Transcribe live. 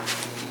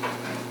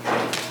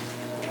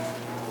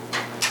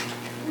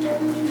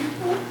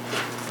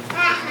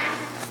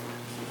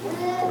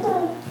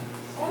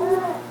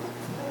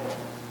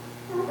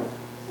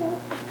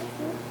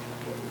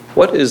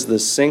What is the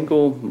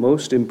single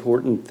most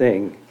important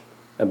thing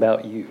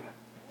about you?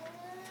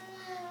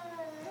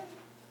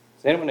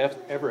 Has anyone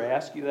ever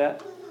asked you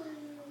that?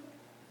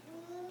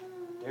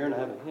 Darren, I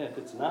have a hint.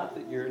 It's not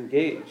that you're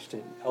engaged,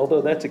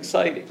 although that's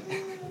exciting.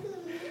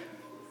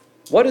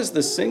 What is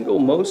the single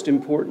most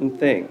important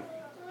thing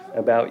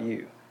about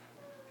you?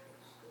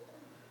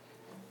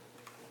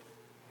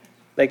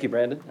 Thank you,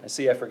 Brandon. I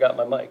see I forgot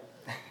my mic.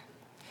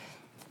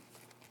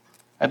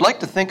 I'd like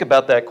to think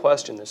about that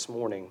question this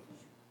morning.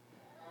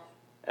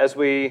 As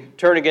we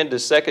turn again to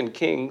 2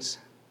 Kings,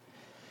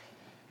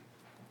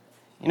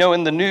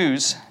 in the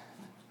news,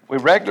 we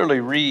regularly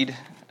read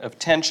of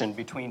tension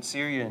between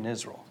Syria and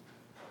Israel.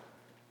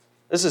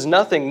 This is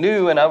nothing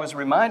new, and I was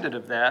reminded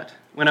of that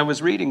when I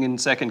was reading in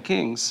 2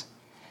 Kings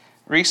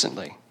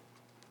recently.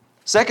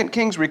 2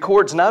 Kings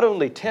records not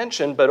only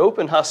tension, but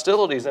open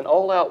hostilities and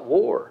all-out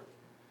war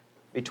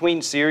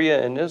between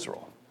Syria and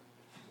Israel.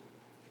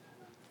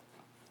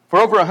 For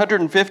over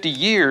 150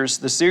 years,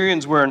 the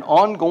Syrians were an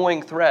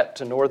ongoing threat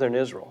to northern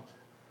Israel.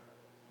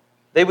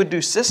 They would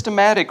do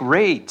systematic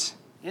raids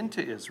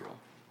into Israel,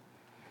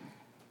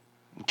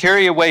 and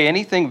carry away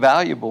anything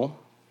valuable,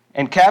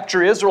 and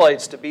capture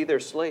Israelites to be their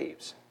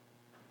slaves.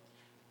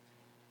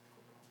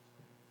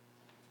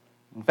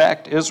 In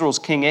fact, Israel's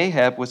king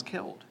Ahab was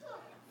killed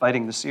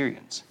fighting the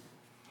Syrians.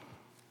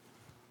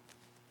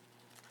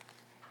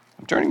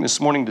 I'm turning this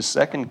morning to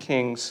 2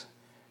 Kings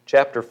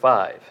chapter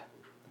 5.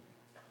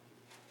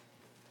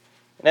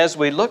 And as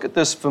we look at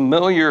this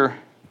familiar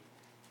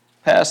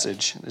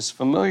passage, this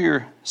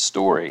familiar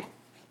story,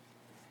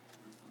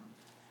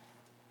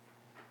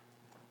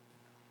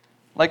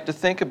 I'd like to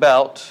think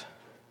about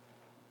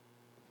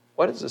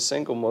what is the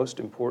single most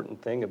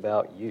important thing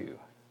about you.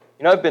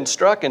 I've been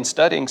struck in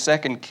studying 2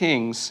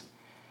 Kings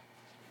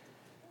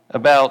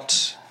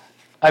about,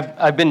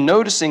 I've been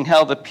noticing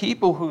how the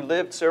people who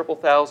lived several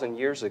thousand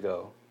years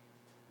ago,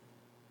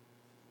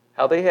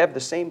 how they have the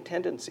same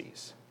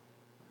tendencies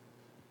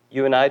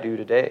you and I do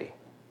today.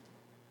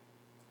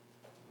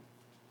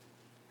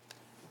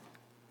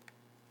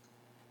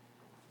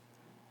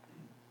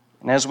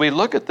 And as we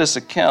look at this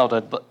account,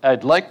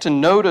 I'd like to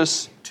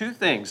notice two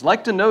things. I'd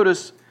like to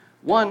notice,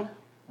 one,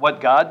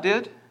 what God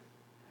did,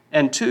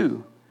 and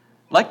two,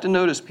 I'd like to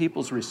notice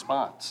people's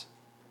response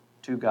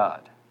to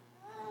God.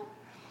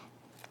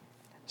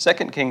 2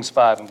 Kings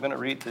 5, I'm going to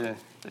read the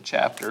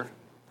chapter,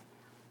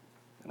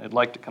 and I'd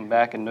like to come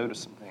back and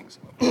notice some things.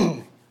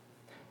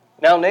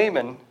 Now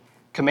Naaman,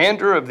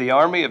 commander of the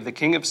army of the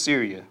king of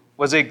Syria,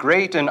 was a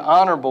great and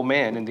honorable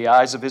man in the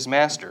eyes of his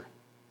master,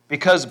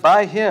 because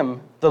by him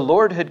the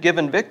Lord had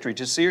given victory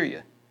to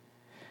Syria.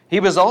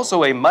 He was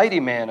also a mighty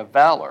man of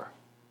valor,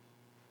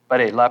 but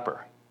a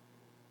leper.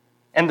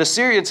 And the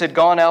Syrians had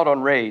gone out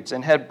on raids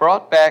and had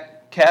brought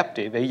back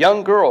captive a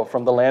young girl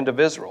from the land of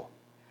Israel.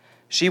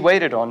 She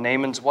waited on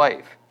Naaman's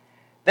wife.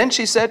 Then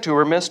she said to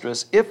her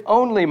mistress, "If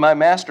only my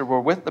master were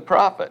with the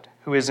prophet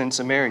who is in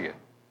Samaria,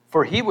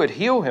 for he would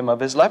heal him of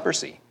his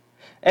leprosy."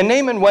 And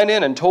Naaman went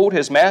in and told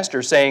his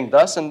master, saying,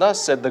 "Thus and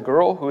thus said the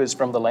girl who is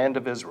from the land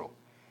of Israel."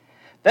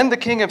 Then the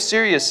king of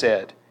Syria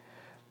said,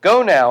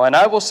 "Go now, and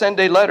I will send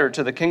a letter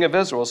to the king of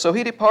Israel." So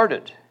he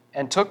departed,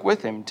 and took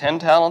with him 10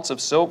 talents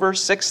of silver,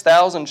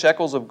 6,000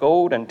 shekels of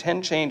gold, and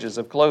 10 changes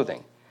of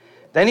clothing.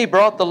 Then he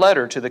brought the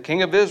letter to the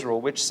king of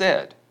Israel, which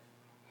said,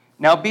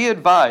 "Now be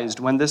advised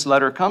when this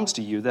letter comes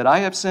to you, that I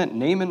have sent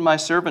Naaman my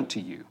servant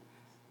to you,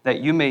 that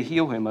you may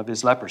heal him of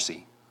his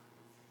leprosy."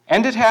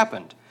 And it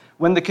happened,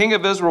 when the king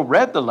of Israel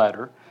read the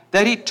letter,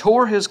 that he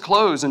tore his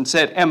clothes and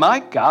said, "Am I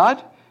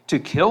God to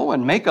kill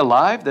and make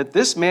alive, that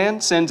this man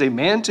sends a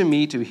man to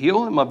me to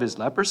heal him of his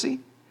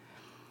leprosy?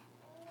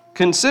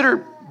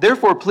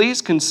 Therefore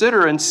please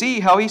consider and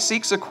see how he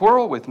seeks a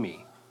quarrel with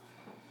me."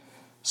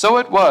 So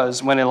it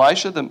was, when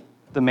Elisha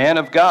the man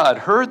of God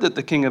heard that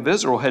the king of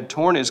Israel had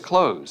torn his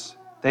clothes,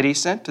 that he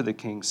sent to the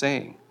king,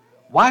 saying,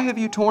 "Why have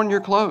you torn your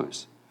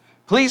clothes?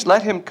 Please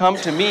let him come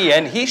to me,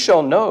 and he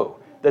shall know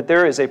that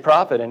there is a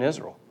prophet in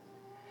Israel."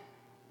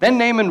 Then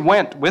Naaman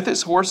went with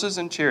his horses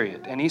and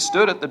chariot, and he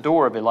stood at the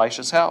door of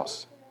Elisha's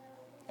house.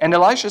 And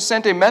Elisha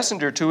sent a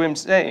messenger to him,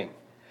 saying,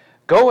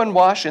 "Go and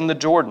wash in the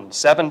Jordan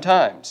 7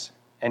 times,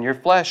 and your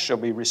flesh shall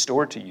be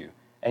restored to you,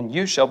 and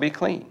you shall be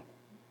clean."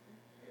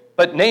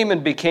 But Naaman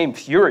became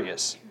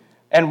furious,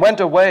 and went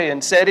away,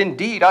 and said,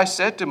 "Indeed, I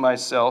said to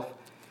myself,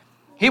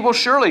 he will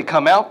surely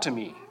come out to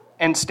me,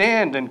 and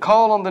stand and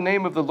call on the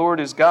name of the Lord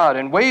his God,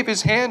 and wave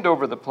his hand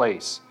over the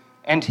place,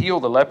 and heal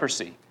the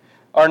leprosy.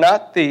 Are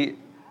not the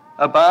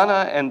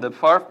Abana and the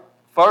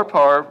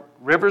Pharpar,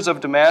 rivers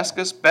of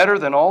Damascus, better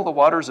than all the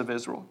waters of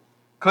Israel?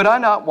 Could I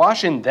not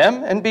wash in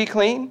them and be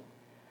clean?"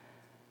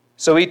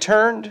 So he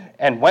turned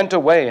and went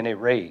away in a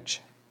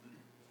rage.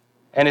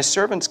 And his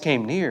servants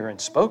came near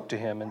and spoke to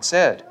him and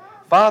said,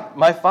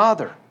 "My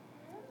father,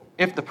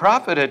 if the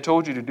prophet had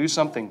told you to do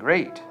something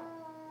great,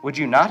 would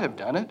you not have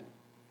done it?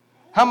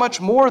 How much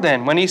more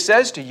then when he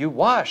says to you,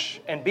 'Wash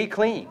and be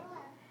clean'?"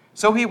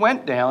 So he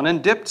went down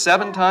and dipped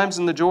 7 times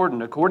in the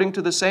Jordan, according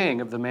to the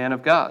saying of the man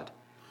of God.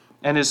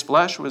 And his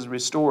flesh was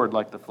restored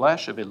like the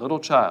flesh of a little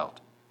child,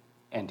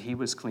 and he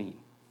was clean.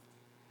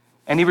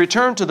 And he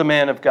returned to the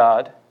man of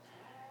God,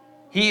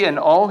 he and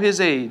all his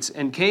aides,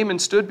 and came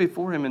and stood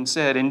before him and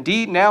said,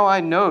 Indeed, now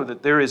I know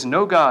that there is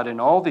no God in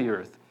all the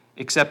earth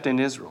except in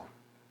Israel.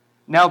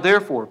 Now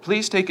therefore,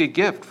 please take a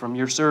gift from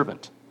your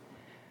servant.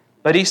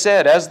 But he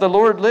said, As the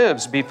Lord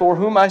lives, before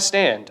whom I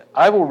stand,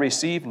 I will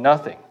receive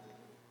nothing.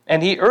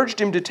 And he urged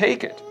him to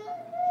take it,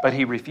 but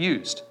he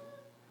refused.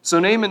 So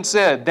Naaman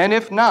said, Then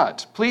if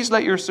not, please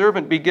let your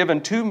servant be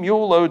given 2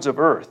 mule loads of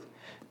earth,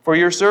 for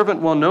your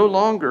servant will no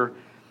longer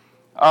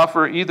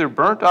offer either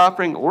burnt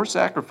offering or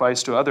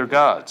sacrifice to other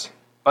gods,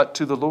 but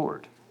to the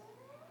Lord.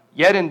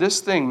 Yet in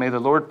this thing may the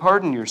Lord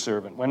pardon your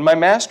servant. When my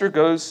master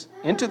goes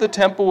into the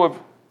temple of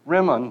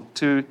Rimmon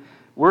to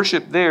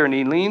worship there, and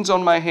he leans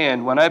on my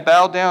hand, when I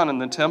bow down in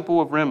the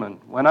temple of Rimmon,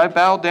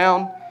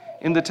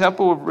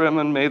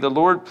 may the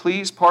Lord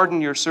please pardon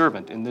your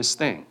servant in this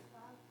thing.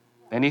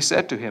 Then he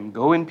said to him,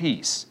 Go in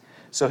peace.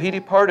 So he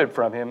departed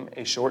from him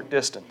a short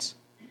distance.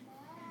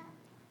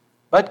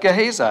 But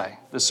Gehazi,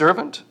 the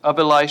servant of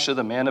Elisha,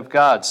 the man of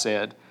God,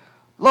 said,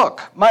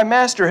 Look, my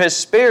master has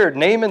spared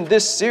Naaman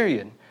this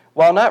Syrian,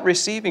 while not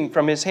receiving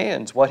from his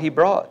hands what he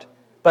brought.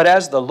 But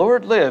as the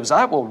Lord lives,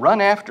 I will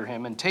run after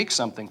him and take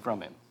something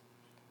from him.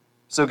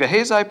 So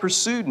Gehazi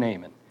pursued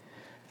Naaman.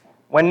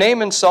 When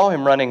Naaman saw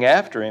him running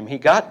after him, he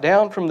got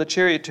down from the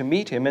chariot to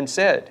meet him and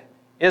said,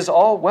 Is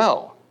all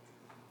well?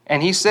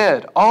 And he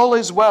said, All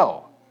is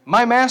well.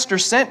 My master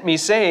sent me,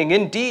 saying,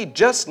 Indeed,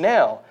 just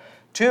now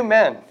 2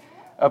 men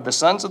of the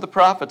sons of the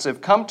prophets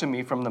have come to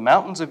me from the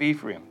mountains of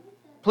Ephraim.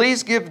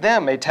 Please give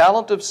them a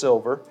talent of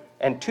silver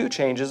and 2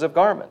 changes of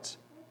garments.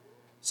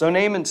 So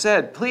Naaman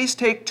said, Please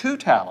take 2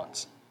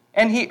 talents.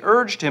 And he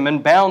urged him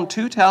and bound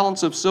 2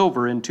 talents of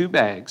silver in 2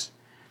 bags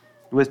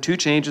with 2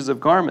 changes of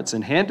garments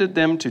and handed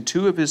them to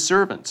 2 of his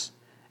servants.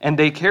 And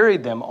they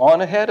carried them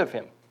on ahead of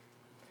him.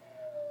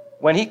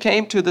 When he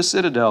came to the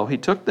citadel, he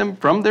took them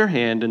from their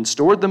hand and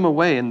stored them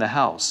away in the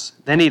house.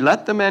 Then he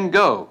let the men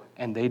go,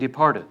 and they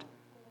departed.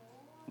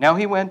 Now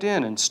he went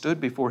in and stood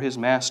before his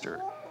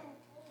master.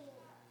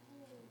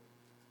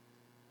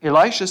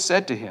 Elisha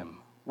said to him,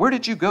 Where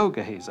did you go,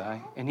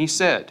 Gehazi? And he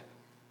said,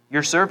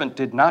 Your servant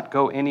did not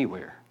go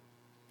anywhere.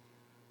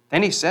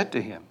 Then he said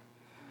to him,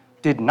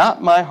 Did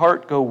not my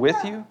heart go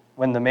with you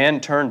when the man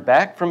turned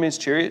back from his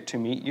chariot to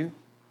meet you?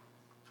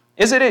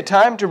 Is it a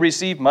time to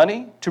receive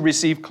money, to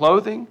receive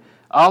clothing,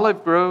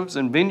 olive groves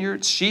and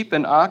vineyards, sheep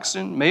and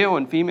oxen, male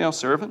and female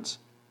servants?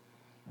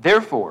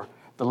 Therefore,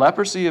 the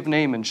leprosy of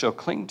Naaman shall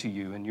cling to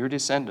you and your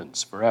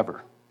descendants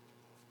forever.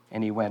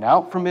 And he went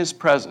out from his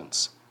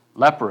presence,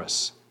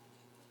 leprous,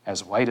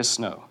 as white as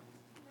snow.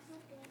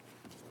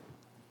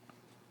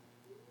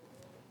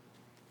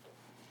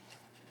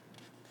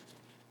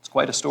 It's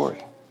quite a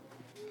story.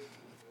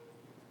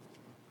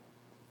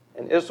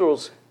 And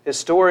Israel's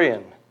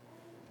historian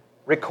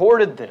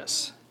recorded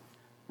this,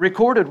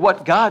 recorded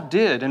what God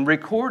did, and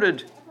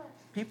recorded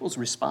people's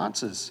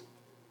responses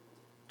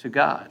to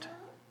God.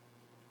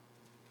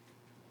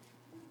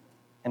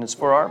 And it's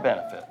for our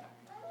benefit.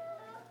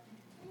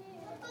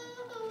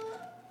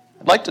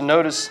 I'd like to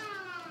notice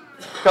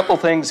a couple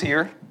things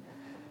here.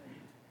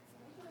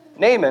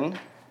 Naaman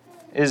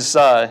is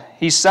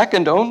he's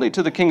second only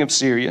to the king of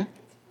Syria,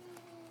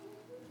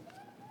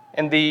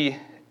 and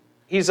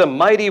he's a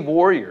mighty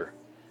warrior.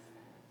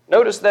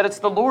 Notice that it's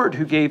the Lord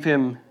who gave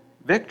him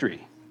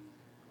victory,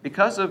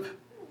 because of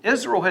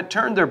Israel had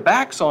turned their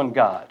backs on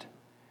God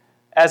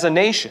as a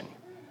nation.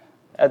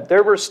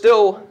 There were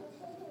still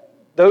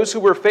those who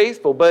were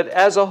faithful, but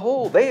as a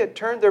whole, they had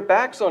turned their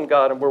backs on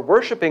God and were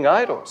worshiping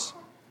idols.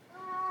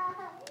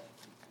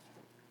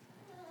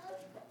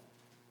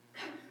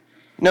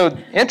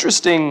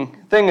 Interesting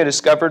thing I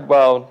discovered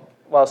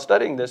while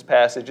studying this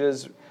passage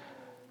is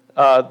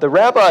the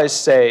rabbis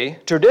say,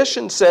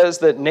 tradition says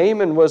that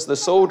Naaman was the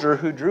soldier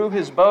who drew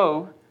his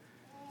bow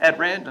at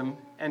random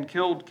and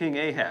killed King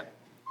Ahab.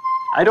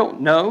 I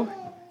don't know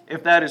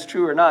if that is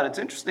true or not. It's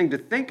interesting to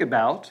think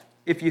about.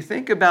 If you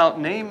think about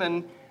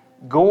Naaman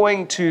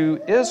going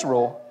to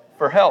Israel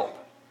for help,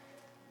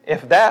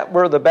 if that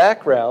were the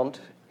background,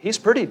 he's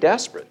pretty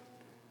desperate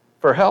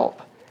for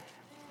help.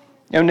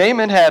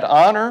 Naaman had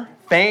honor,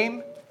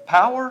 fame,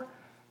 power,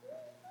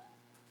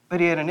 but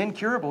he had an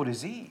incurable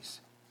disease.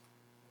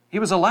 He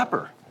was a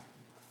leper.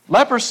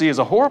 Leprosy is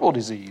a horrible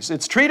disease.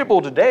 It's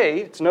treatable today.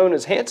 It's known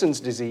as Hansen's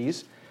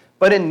disease.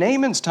 But in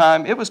Naaman's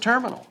time, it was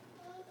terminal.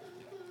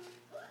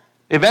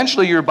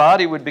 Eventually, your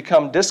body would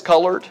become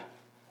discolored,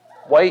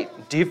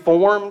 white,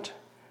 deformed.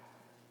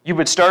 You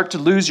would start to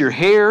lose your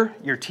hair.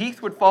 Your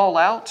teeth would fall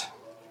out.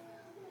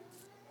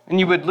 And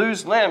you would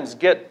lose limbs,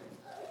 get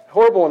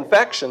horrible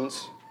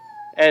infections,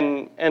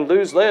 and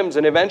lose limbs.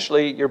 And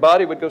eventually, your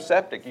body would go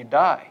septic. You'd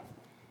die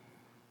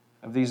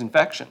of these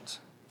infections.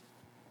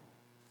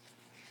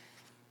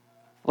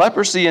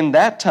 Leprosy in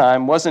that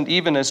time wasn't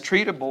even as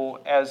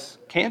treatable as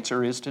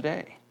cancer is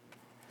today.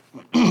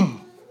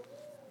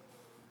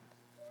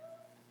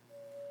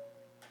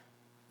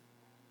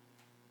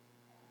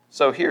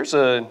 So here's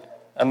a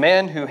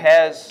man who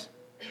has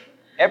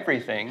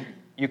everything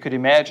you could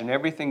imagine,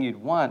 everything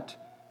you'd want,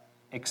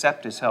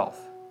 except his health.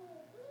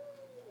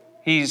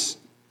 He's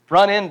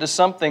run into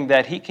something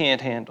that he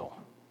can't handle,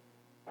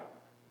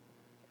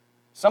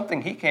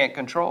 something he can't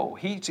control.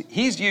 He's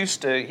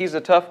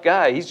a tough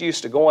guy. He's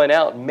used to going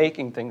out and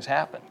making things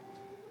happen.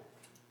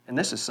 And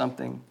this is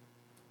something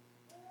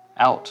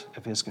out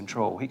of his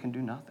control. He can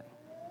do nothing.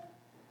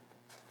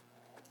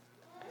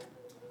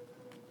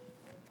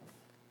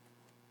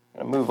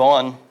 I'm going to move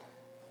on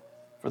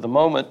for the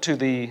moment to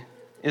the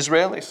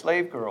Israeli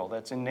slave girl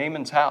that's in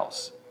Naaman's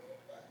house,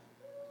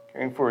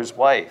 caring for his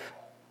wife.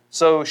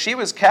 So she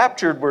was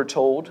captured, we're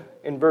told,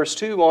 in verse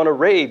 2, on a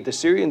raid. The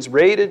Syrians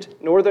raided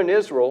northern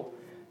Israel,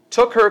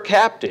 took her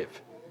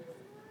captive,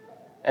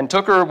 and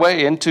took her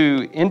away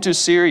into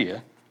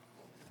Syria.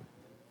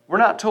 We're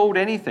not told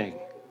anything,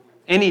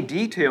 any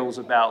details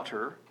about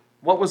her.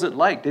 What was it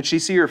like? Did she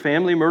see her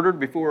family murdered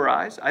before her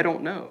eyes? I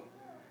don't know.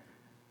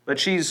 But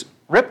she's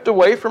ripped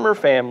away from her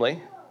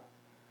family.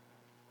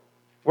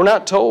 We're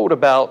not told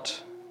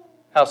about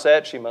how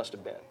sad she must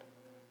have been.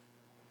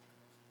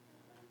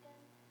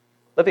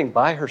 Living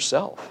by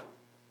herself.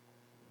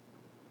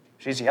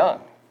 She's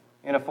young,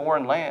 in a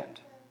foreign land.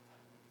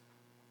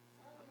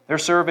 They're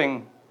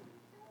serving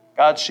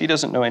gods she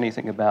doesn't know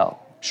anything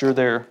about. I'm sure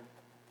their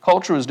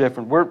culture was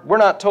different. We're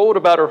not told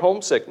about her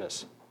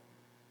homesickness.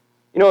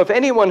 You know, if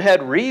anyone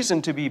had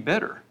reason to be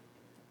bitter,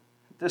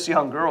 this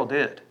young girl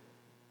did.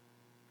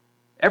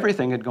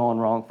 Everything had gone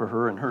wrong for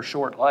her in her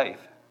short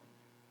life.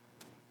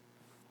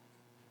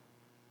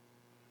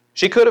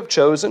 She could have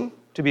chosen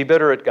to be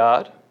bitter at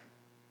God.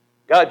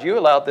 God, you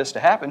allowed this to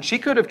happen. She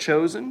could have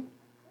chosen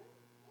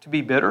to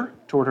be bitter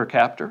toward her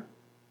captor.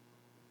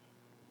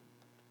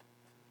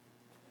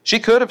 She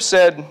could have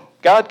said,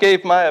 God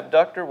gave my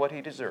abductor what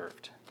he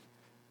deserved.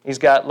 He's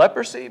got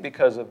leprosy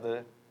because of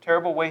the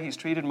terrible way he's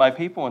treated my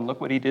people, and look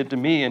what he did to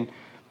me, and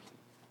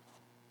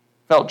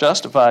felt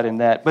justified in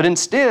that. But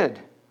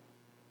instead,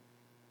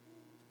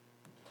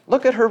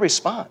 look at her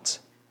response.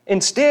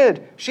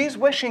 Instead, she's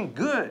wishing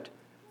good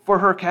for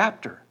her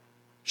captor.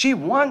 She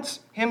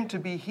wants him to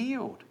be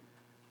healed.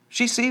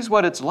 She sees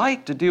what it's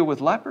like to deal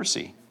with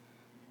leprosy.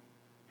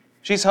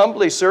 She's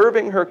humbly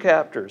serving her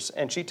captors,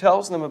 and she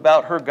tells them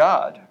about her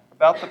God,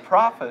 about the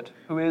prophet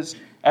who is,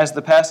 as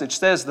the passage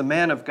says, the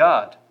man of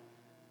God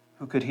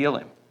who could heal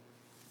him.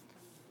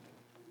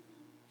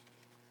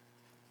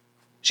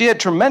 She had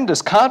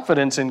tremendous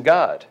confidence in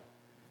God.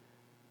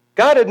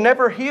 God had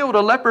never healed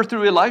a leper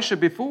through Elisha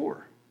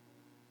before.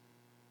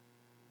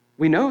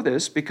 We know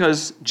this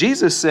because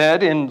Jesus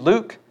said in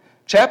Luke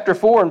chapter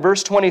 4 and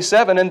verse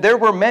 27, and there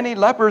were many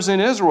lepers in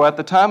Israel at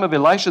the time of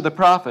Elisha the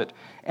prophet,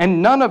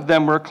 and none of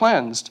them were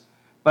cleansed,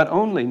 but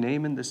only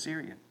Naaman the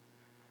Syrian.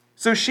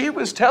 So she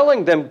was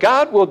telling them,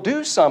 God will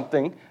do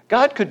something.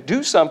 God could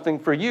do something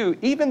for you,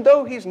 even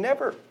though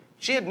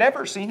she had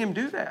never seen him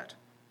do that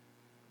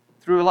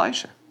through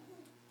Elisha.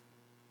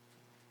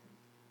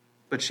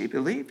 But she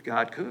believed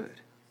God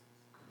could.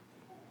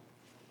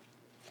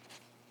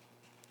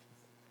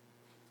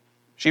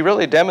 She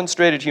really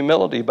demonstrated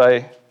humility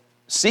by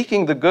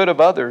seeking the good of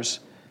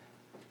others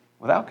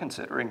without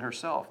considering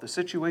herself, the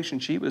situation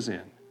she was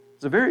in.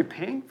 It's a very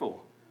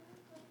painful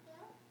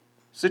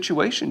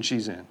situation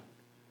she's in.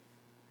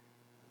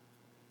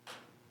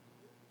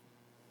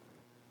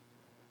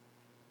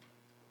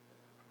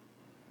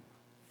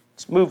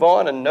 Let's move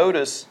on and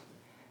notice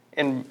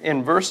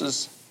in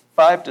verses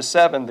 5 to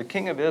 7, the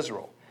king of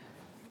Israel.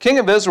 King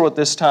of Israel at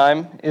this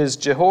time is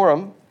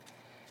Jehoram.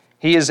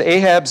 He is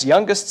Ahab's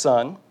youngest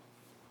son.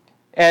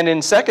 And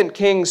in 2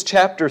 Kings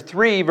chapter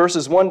 3,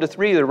 verses 1 to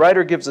 3, the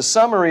writer gives a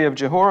summary of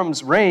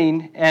Jehoram's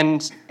reign,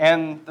 and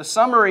the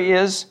summary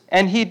is,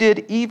 and he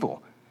did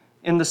evil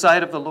in the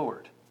sight of the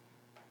Lord.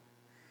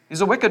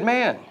 He's a wicked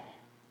man.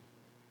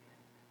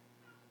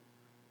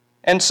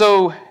 And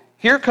so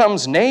here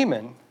comes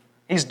Naaman.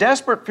 He's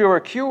desperate for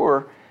a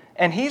cure,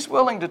 and he's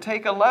willing to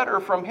take a letter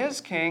from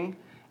his king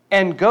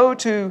and go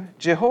to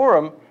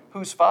Jehoram,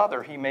 whose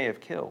father he may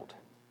have killed,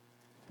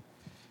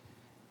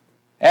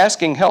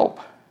 asking help.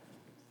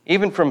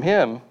 Even from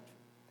him.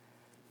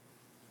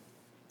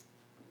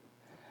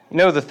 You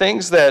know, the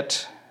things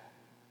that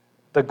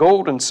the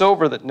gold and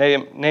silver that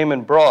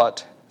Naaman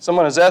brought,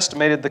 someone has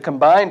estimated the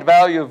combined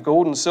value of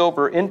gold and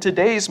silver in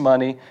today's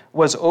money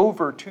was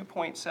over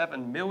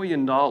 $2.7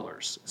 million.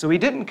 So he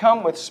didn't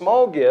come with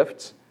small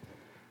gifts,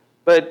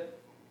 but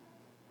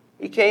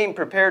he came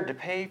prepared to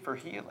pay for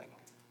healing.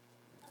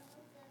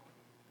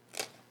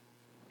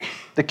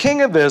 The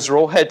king of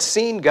Israel had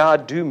seen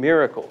God do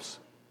miracles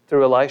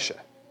through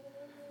Elisha.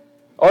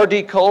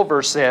 R.D.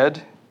 Culver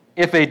said,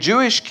 if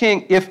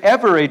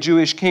ever a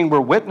Jewish king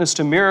were witness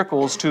to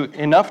miracles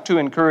enough to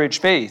encourage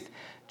faith,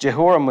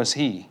 Jehoram was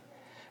he.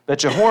 But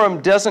Jehoram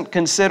doesn't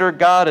consider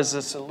God as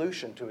a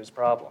solution to his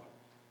problem.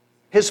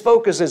 His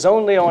focus is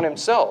only on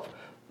himself.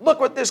 Look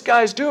what this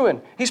guy's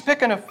doing. He's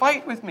picking a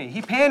fight with me.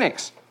 He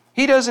panics.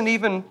 He doesn't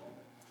even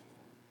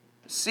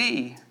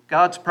see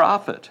God's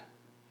prophet.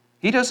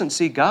 He doesn't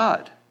see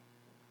God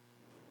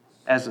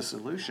as a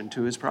solution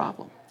to his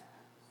problem.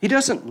 He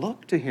doesn't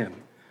look to him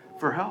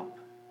for help.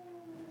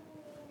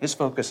 His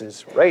focus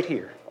is right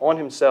here, on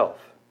himself.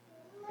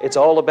 It's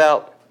all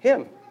about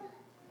him.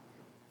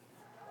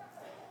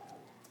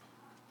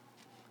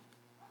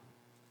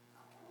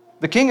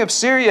 The king of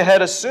Syria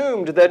had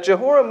assumed that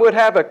Jehoram would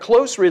have a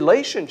close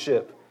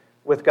relationship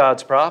with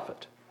God's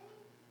prophet.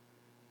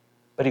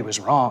 But he was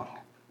wrong.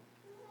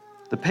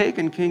 The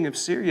pagan king of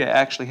Syria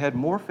actually had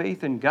more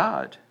faith in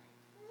God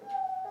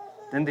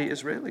than the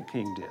Israeli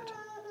king did.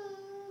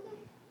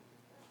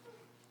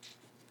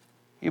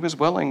 He was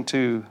willing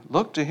to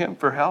look to him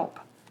for help.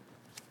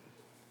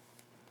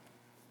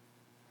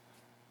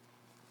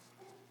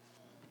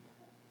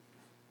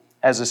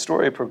 As the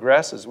story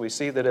progresses, we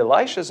see that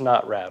Elisha's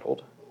not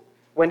rattled.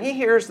 When he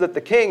hears that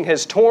the king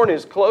has torn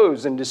his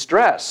clothes in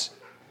distress,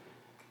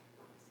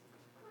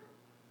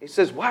 he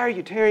says, "Why are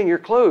you tearing your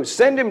clothes?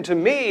 Send him to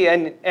me,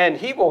 and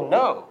he will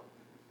know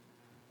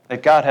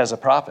that God has a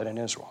prophet in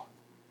Israel."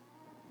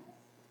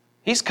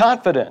 He's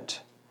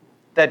confident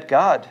that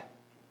God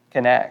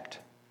can act.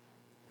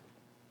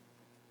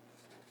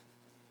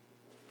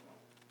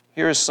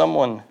 Here is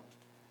someone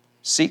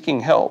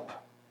seeking help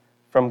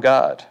from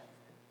God.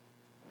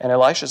 And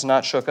Elisha's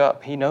not shook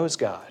up. He knows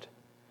God.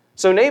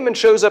 So Naaman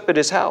shows up at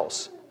his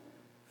house.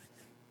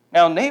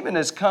 Now Naaman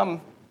has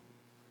come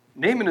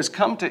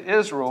to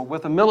Israel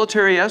with a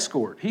military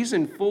escort. He's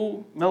in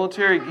full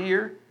military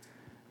gear.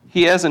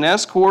 He has an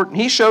escort, and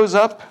he shows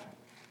up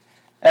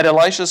at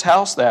Elisha's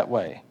house that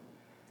way.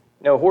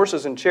 Now,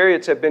 horses and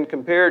chariots have been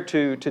compared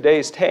to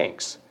today's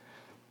tanks.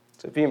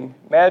 So if you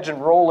imagine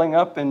rolling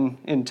up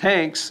in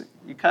tanks,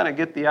 you kind of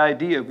get the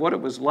idea of what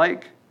it was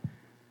like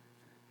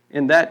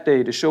in that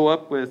day to show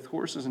up with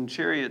horses and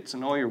chariots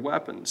and all your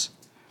weapons.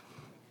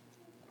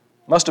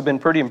 Must have been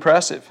pretty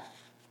impressive.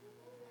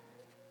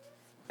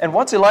 And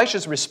what's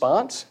Elisha's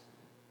response?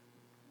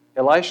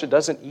 Elisha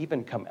doesn't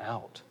even come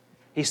out.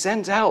 He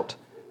sends out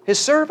his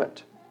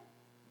servant.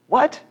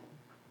 What?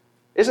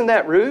 Isn't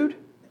that rude?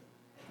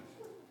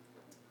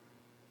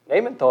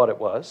 Naaman thought it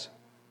was.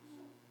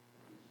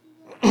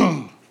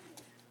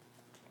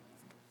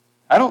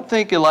 I don't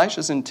think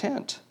Elisha's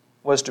intent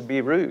was to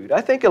be rude. I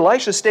think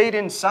Elisha stayed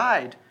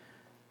inside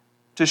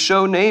to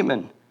show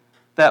Naaman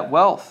that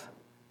wealth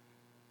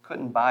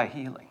couldn't buy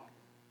healing,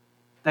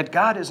 that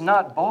God is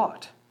not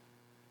bought.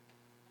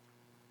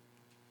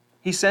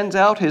 He sends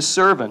out his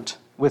servant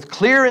with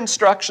clear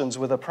instructions,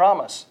 with a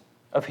promise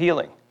of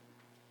healing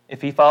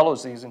if he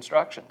follows these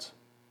instructions.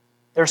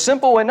 They're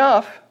simple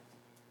enough,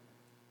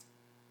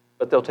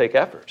 but they'll take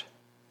effort,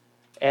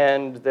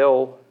 and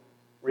they'll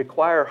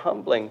require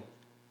humbling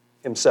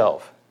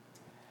himself.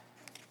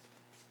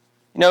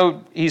 You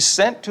know, he's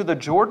sent to the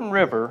Jordan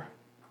River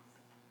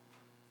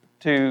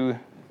to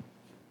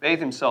bathe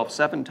himself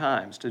 7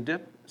 times, to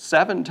dip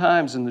 7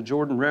 times in the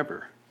Jordan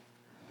River.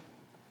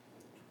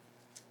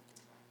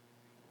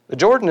 The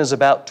Jordan is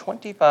about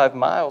 25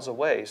 miles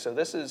away, so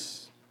this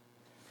is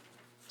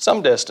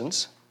some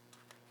distance.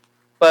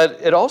 But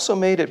it also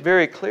made it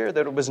very clear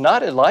that it was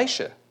not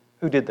Elisha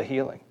who did the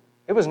healing.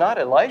 It was not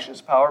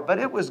Elisha's power, but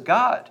it was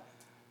God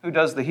who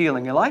does the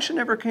healing. Elisha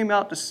never came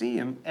out to see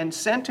him and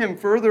sent him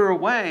further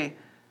away.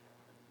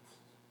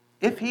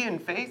 If he in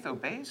faith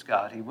obeys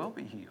God, he will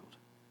be healed.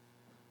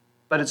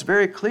 But it's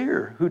very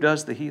clear who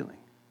does the healing.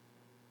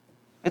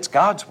 It's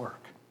God's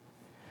work.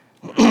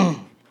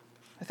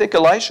 I think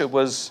Elisha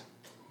was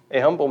a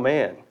humble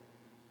man.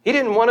 He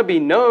didn't want to be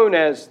known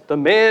as the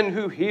man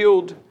who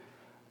healed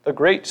the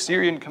great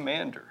Syrian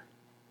commander.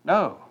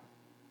 No.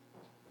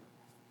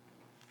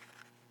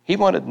 He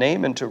wanted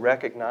Naaman to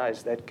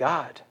recognize that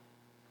God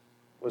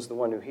was the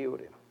one who healed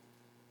him.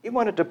 He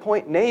wanted to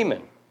point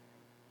Naaman,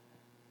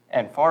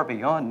 and far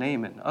beyond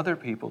Naaman, other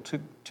people,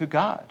 to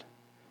God.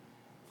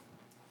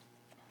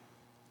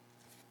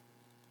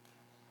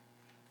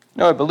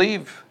 Now, I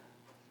believe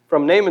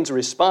from Naaman's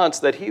response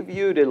that he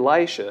viewed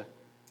Elisha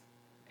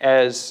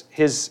as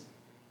his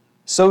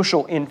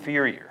social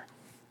inferior.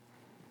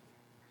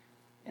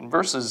 In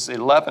verses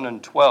 11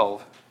 and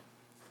 12,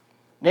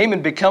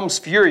 Naaman becomes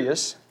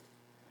furious,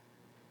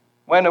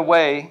 went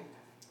away.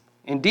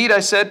 "Indeed, I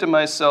said to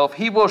myself,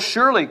 he will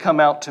surely come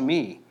out to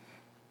me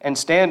and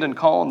stand and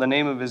call on the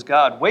name of his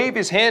God, wave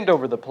his hand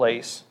over the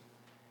place,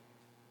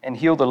 and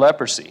heal the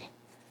leprosy."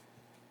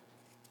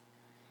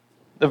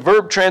 The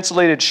verb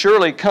translated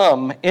 "surely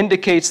come"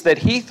 indicates that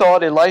he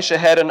thought Elisha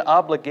had an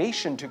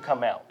obligation to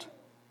come out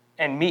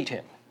and meet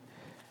him.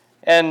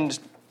 And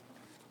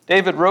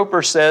David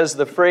Roper says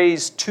the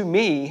phrase "to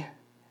me"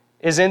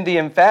 is in the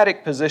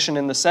emphatic position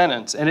in the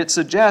sentence, and it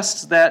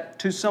suggests that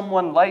to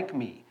someone like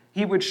me.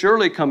 He would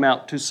surely come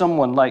out to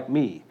someone like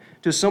me,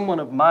 to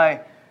someone of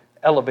my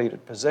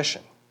elevated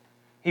position.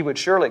 He would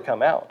surely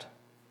come out.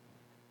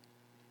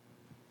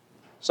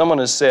 Someone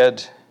has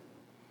said,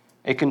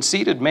 a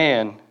conceited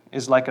man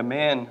is like a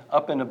man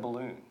up in a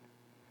balloon.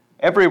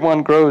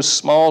 Everyone grows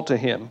small to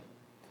him,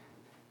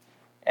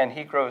 and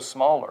he grows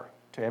smaller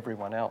to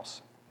everyone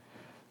else.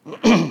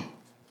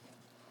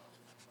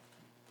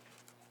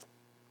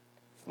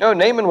 No,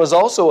 Naaman was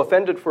also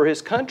offended for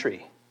his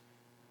country.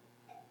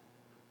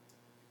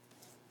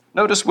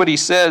 Notice what he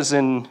says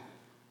in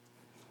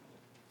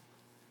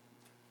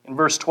in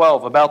verse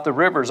 12 about the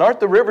rivers. Aren't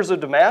the rivers of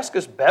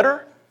Damascus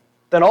better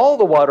than all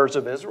the waters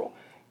of Israel?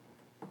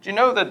 Do you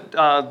know that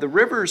the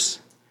rivers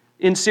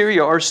in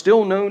Syria are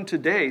still known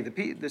today?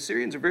 The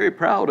Syrians are very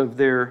proud of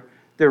their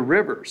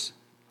rivers.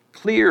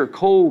 Clear,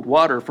 cold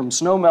water from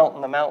snowmelt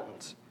in the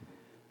mountains.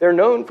 They're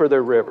known for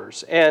their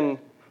rivers. And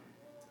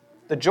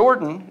the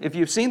Jordan, if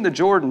you've seen the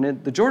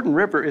Jordan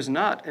River is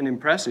not an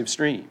impressive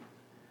stream.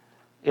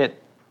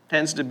 It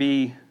tends to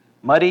be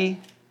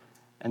muddy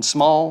and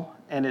small,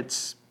 and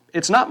it's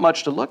not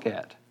much to look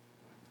at.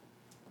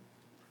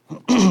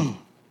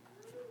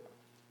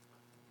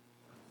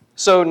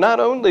 So not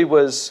only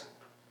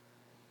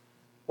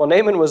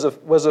Naaman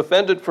was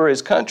offended for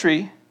his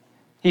country,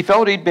 he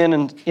felt he'd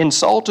been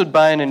insulted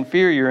by an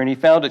inferior, and he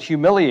found it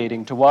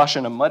humiliating to wash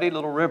in a muddy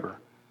little river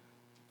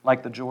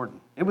like the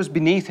Jordan. It was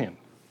beneath him.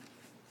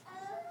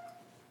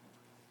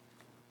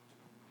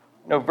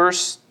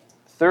 Verse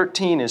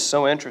 13 is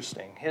so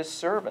interesting. His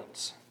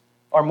servants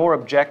are more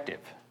objective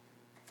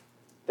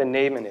than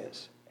Naaman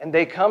is. And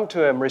they come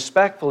to him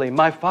respectfully,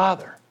 "My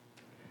father,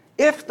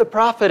 if the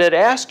prophet had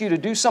asked you to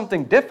do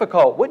something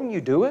difficult, wouldn't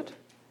you do it?"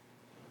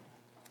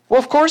 Well,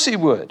 of course he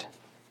would.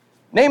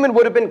 Naaman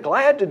would have been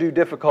glad to do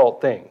difficult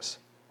things.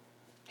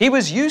 He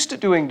was used to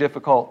doing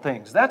difficult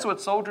things. That's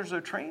what soldiers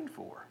are trained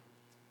for.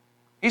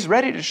 He's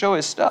ready to show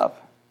his stuff.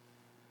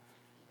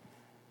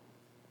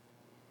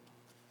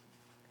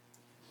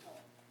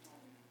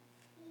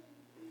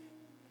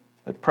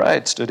 But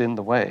pride stood in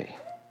the way.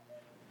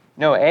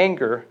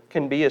 Anger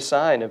can be a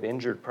sign of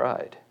injured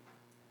pride.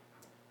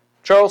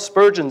 Charles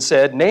Spurgeon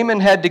said,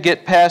 Naaman had to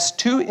get past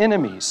two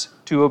enemies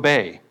to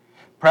obey: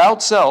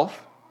 proud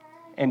self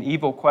and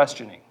evil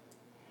questioning.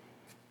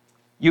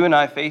 You and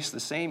I face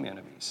the same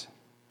enemies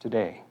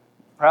today: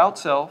 proud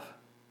self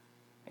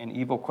and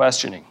evil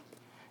questioning.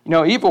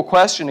 Evil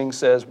questioning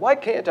says, why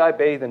can't I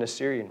bathe in a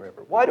Syrian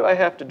river? Why do I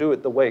have to do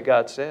it the way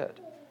God said?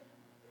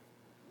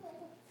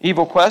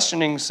 Evil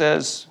questioning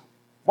says,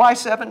 why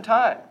 7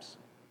 times?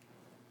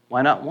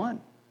 Why not 1?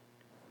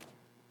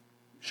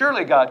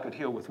 Surely God could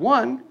heal with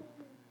 1,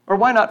 or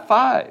why not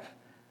 5?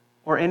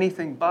 Or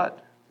anything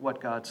but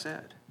what God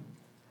said.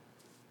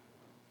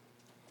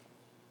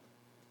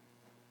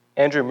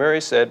 Andrew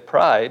Murray said,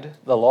 pride,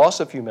 the loss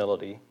of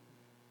humility,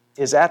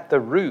 is at the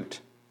root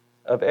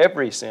of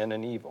every sin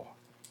and evil.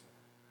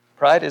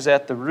 Pride is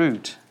at the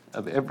root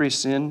of every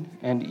sin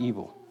and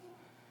evil.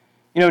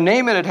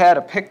 Naaman had had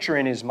a picture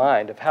in his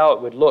mind of how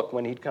it would look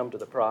when he'd come to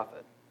the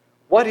prophet.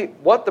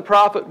 What the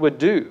prophet would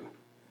do.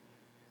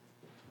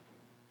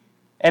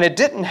 And it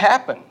didn't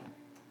happen.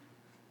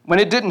 When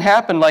it didn't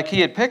happen like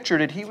he had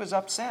pictured it, he was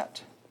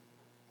upset.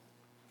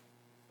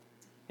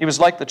 He was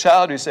like the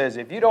child who says,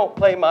 if you don't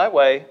play my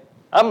way,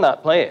 I'm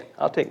not playing.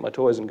 I'll take my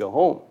toys and go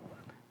home.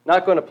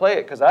 Not going to play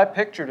it because I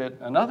pictured it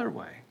another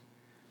way.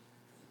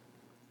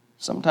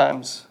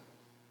 Sometimes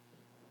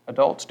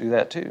adults do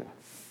that too.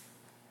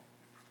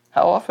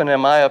 How often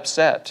am I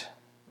upset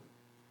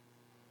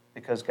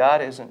because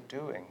God isn't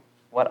doing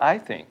what I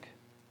think,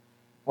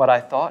 what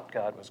I thought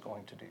God was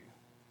going to do,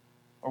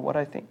 or what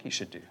I think He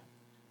should do?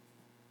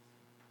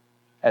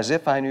 As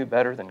if I knew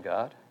better than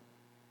God.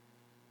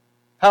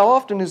 How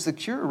often is the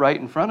cure right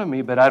in front of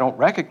me, but I don't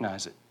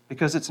recognize it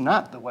because it's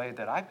not the way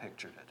that I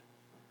pictured it?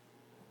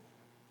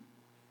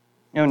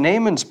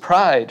 Naaman's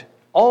pride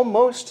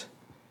almost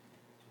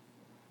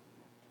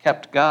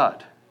kept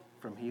God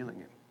from healing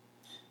him.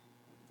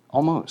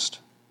 Almost.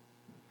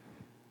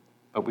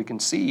 But we can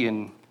see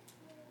in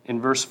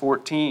verse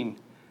 14,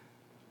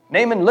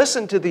 Naaman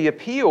listened to the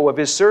appeal of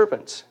his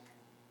servants,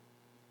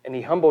 and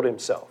he humbled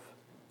himself,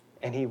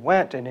 and he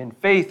went and in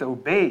faith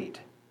obeyed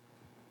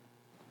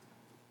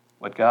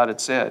what God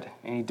had said.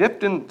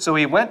 And so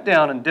he went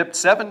down and dipped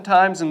 7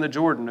 times in the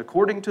Jordan,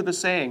 according to the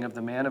saying of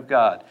the man of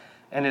God,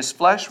 and his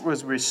flesh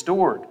was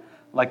restored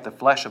like the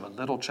flesh of a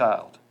little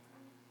child,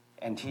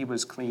 and he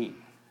was clean.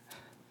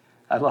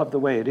 I love the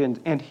way it ends,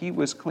 and he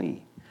was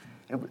clean.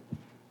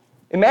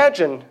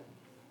 Imagine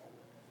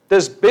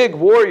this big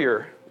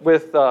warrior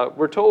with,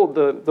 we're told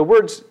the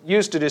words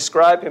used to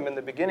describe him in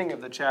the beginning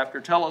of the chapter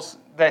tell us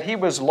that he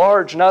was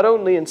large not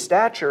only in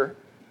stature,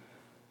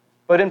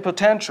 but in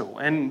potential,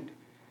 and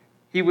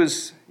he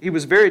was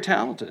very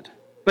talented.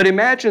 But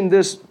imagine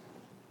this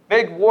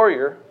big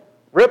warrior,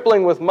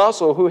 rippling with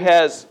muscle, who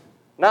has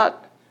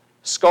not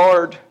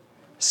scarred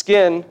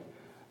skin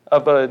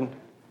of a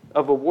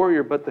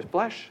warrior, but the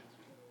flesh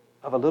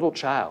of a little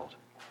child.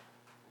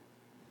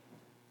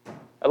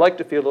 I like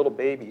to feel a little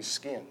baby's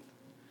skin.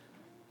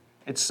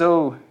 It's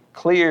so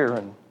clear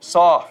and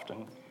soft,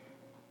 and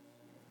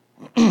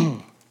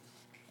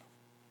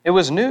it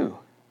was new.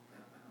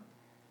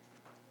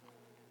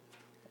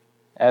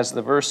 As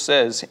the verse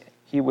says,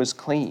 he was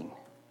clean.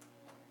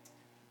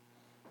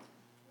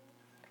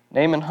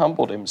 Naaman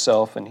humbled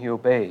himself and he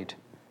obeyed.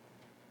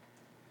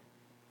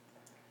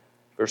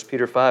 1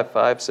 Peter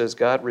 5:5 says,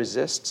 God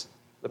resists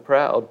the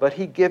proud, but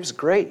he gives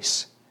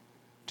grace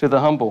to the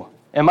humble.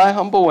 Am I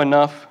humble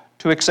enough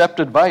to accept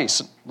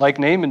advice like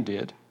Naaman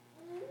did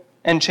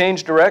and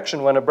change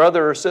direction when a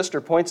brother or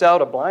sister points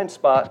out a blind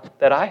spot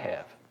that I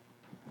have?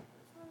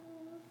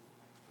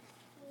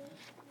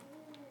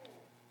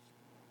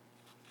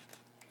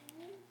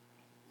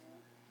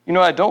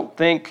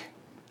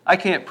 I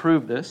can't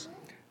prove this,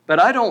 but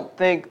I don't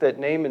think that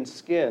Naaman's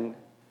skin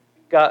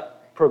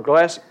got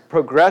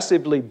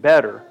progressively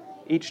better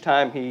each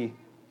time he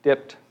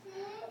dipped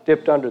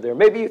under there.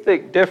 Maybe you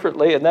think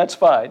differently, and that's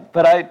fine,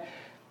 but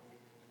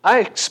I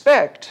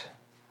expect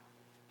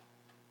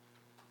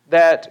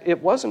that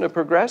it wasn't a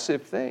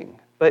progressive thing,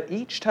 but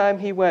each time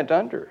he went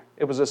under,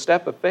 it was a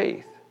step of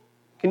faith.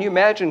 Can you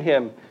imagine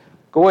him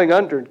going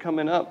under and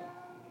coming up?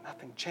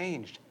 Nothing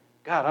changed.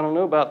 God, I don't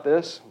know about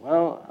this.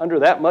 Well, under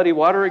that muddy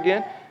water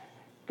again,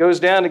 goes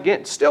down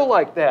again, still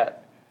like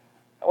that.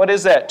 What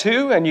is that,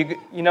 2? And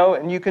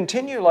you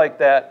continue like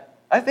that.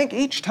 I think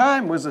each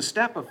time was a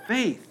step of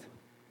faith.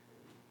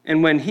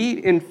 And when he,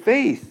 in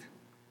faith,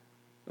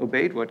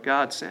 obeyed what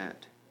God said,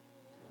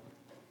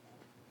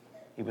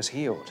 he was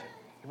healed.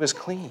 He was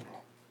clean.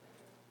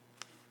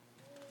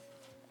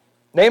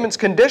 Naaman's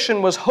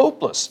condition was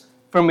hopeless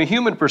from a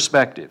human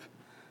perspective.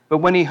 But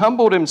when he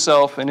humbled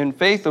himself and in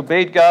faith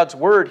obeyed God's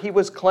word, he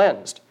was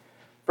cleansed.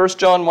 1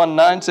 John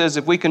 1:9 says,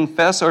 if we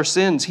confess our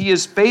sins, he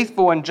is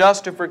faithful and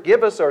just to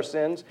forgive us our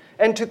sins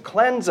and to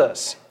cleanse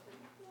us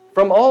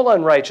from all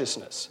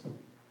unrighteousness.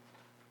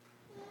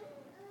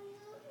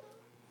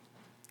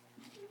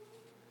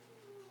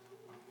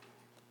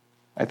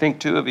 I think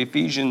too of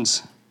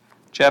Ephesians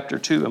chapter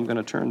 2. I'm going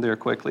to turn there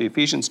quickly.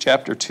 Ephesians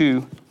chapter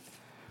 2,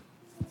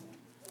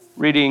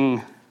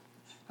 reading,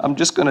 I'm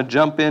just going to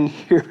jump in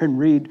here and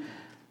read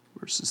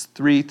verses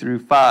 3 through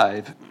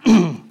 5.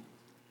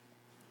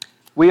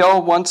 We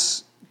all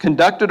once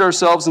conducted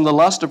ourselves in the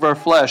lust of our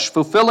flesh,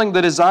 fulfilling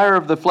the desire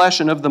of the flesh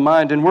and of the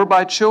mind, and were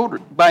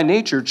by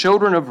nature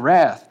children of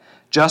wrath,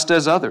 just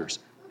as others.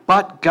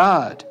 But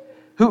God,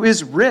 who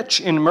is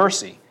rich in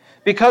mercy,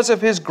 because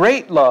of his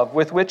great love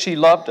with which he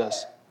loved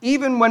us,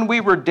 even when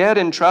we were dead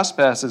in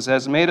trespasses,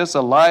 has made us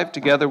alive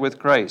together with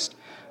Christ.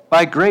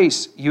 By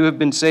grace you have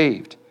been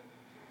saved.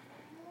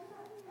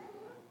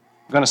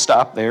 I'm going to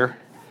stop there.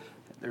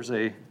 There's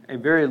a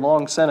very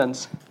long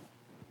sentence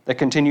that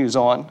continues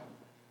on.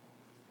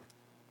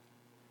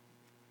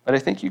 But I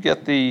think you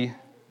get the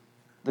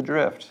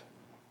drift.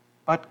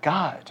 But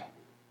God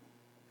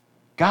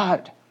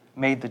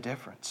made the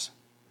difference.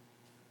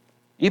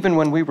 Even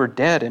when we were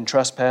dead in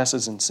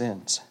trespasses and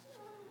sins.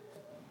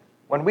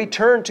 When we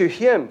turn to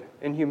him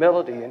in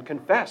humility and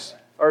confess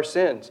our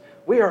sins,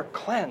 we are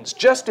cleansed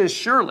just as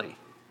surely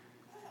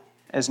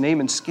as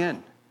Naaman's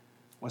skin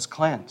was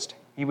cleansed.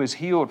 He was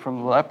healed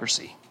from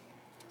leprosy.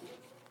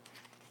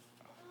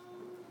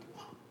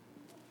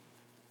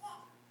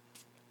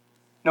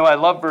 No, I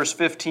love verse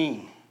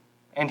 15.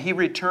 And he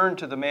returned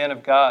to the man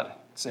of God,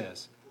 it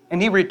says.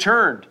 And he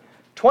returned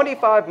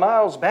 25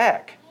 miles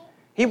back.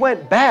 He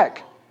went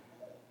back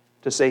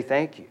to say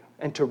thank you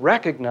and to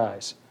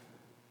recognize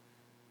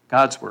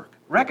God's work.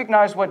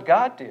 Recognize what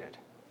God did.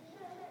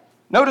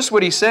 Notice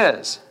what he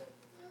says.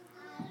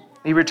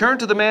 He returned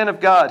to the man of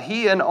God,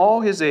 he and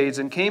all his aides,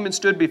 and came and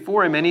stood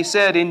before him. And he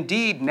said,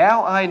 indeed,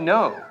 now I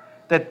know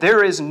that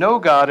there is no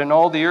God in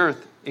all the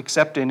earth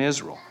except in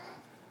Israel.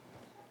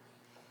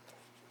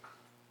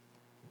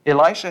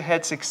 Elisha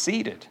had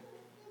succeeded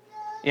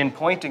in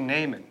pointing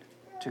Naaman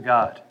to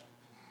God.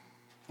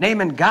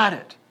 Naaman got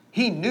it.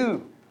 He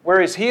knew where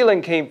his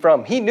healing came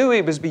from. He knew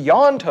he was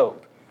beyond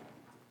hope.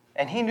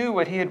 And he knew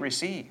what he had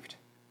received.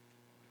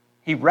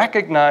 He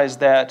recognized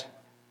that,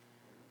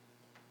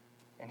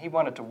 and he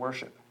wanted to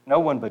worship no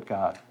one but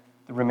God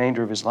the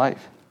remainder of his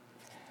life.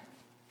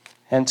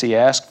 Hence he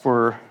asked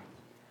for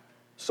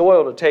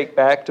soil to take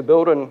back to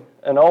build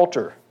an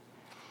altar.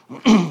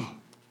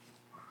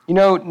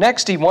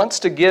 Next he wants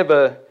to give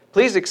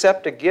please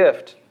accept a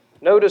gift.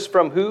 Notice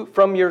from who?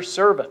 From your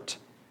servant.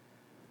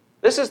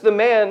 This is the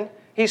man,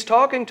 he's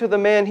talking to the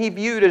man he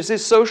viewed as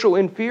his social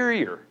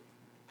inferior.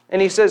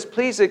 And he says,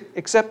 please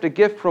accept a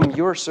gift from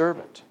your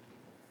servant.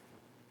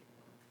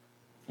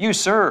 You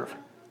serve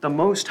the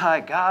Most High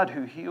God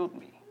who healed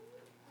me.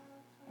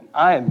 And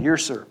I am your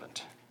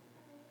servant.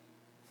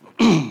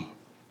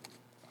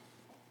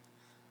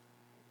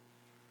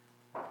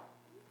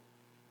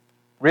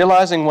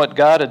 Realizing what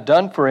God had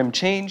done for him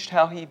changed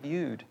how he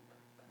viewed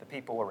the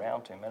people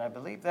around him. And I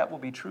believe that will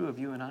be true of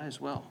you and I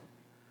as well.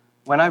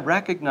 When I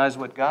recognize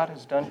what God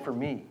has done for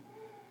me,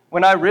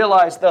 when I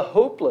realize the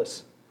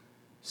hopeless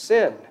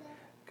sin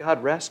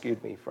God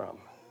rescued me from,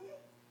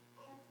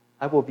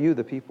 I will view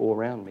the people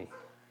around me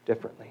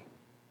differently.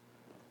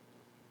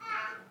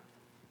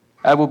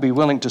 I will be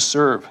willing to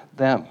serve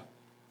them.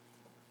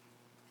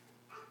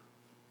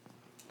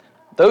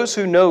 Those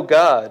who know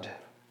God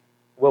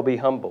will be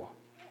humble.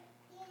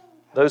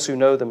 Those who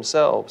know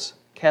themselves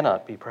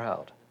cannot be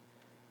proud.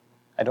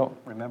 I don't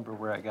remember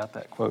where I got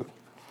that quote.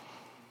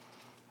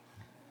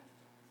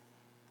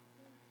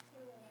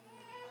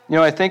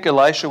 I think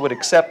Elisha would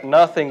accept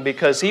nothing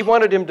because he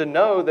wanted him to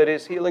know that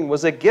his healing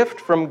was a gift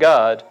from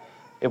God.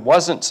 It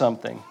wasn't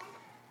something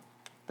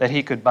that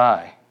he could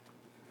buy.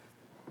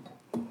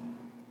 I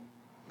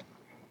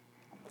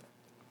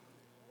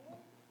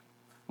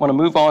want to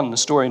move on in the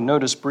story and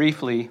notice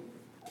briefly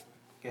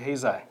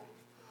Gehazi.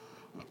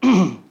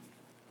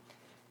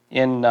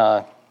 In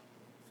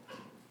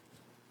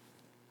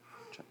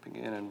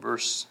again in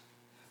verse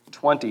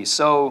 20.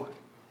 So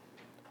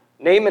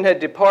Naaman had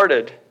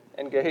departed,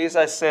 and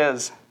Gehazi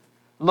says,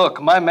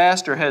 "Look, my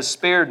master has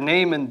spared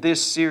Naaman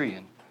this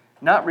Syrian,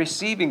 not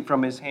receiving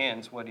from his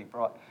hands what he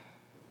brought."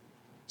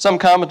 Some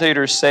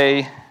commentators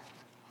say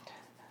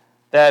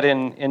that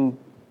in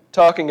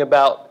talking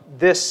about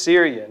this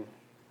Syrian,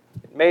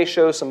 it may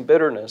show some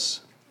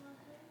bitterness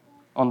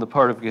on the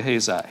part of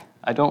Gehazi.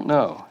 I don't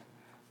know.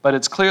 But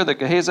it's clear that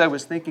Gehazi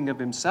was thinking of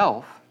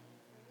himself,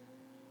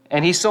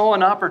 and he saw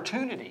an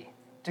opportunity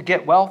to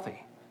get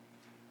wealthy.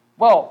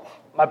 Well,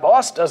 my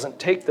boss doesn't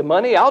take the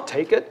money, I'll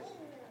take it.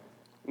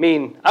 I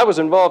mean, I was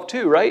involved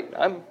too, right?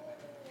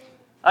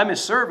 I'm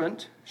his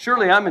servant.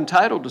 Surely I'm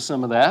entitled to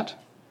some of that.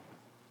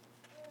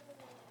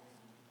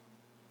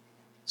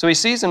 So he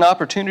sees an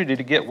opportunity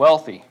to get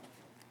wealthy.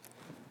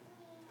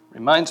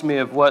 Reminds me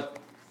of what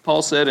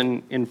Paul said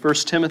in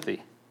 1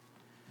 Timothy.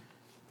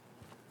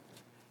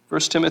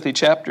 1 Timothy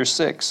chapter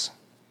 6,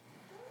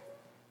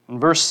 and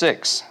verse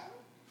 6,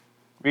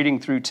 reading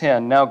through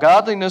 10. "Now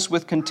godliness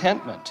with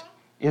contentment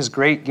is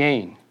great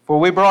gain. For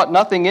we brought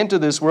nothing into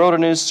this world,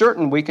 and it is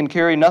certain we can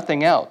carry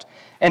nothing out.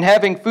 And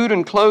having food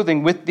and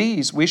clothing, with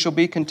these we shall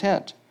be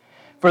content.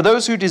 For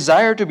those who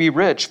desire to be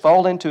rich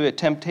fall into a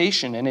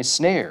temptation and a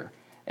snare,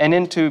 and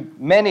into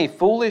many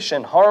foolish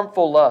and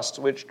harmful lusts,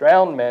 which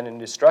drown men in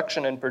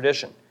destruction and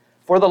perdition.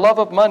 For the love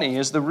of money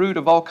is the root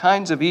of all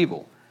kinds of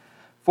evil,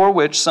 for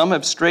which some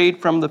have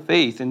strayed from the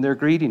faith in their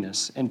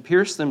greediness, and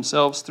pierced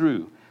themselves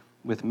through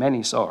with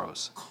many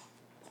sorrows."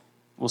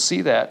 We'll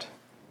see that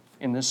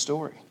in this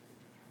story.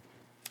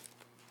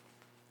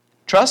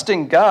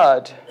 Trusting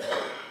God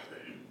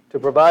to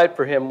provide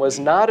for him was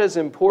not as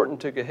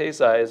important to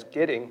Gehazi as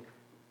getting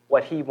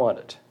what he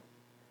wanted.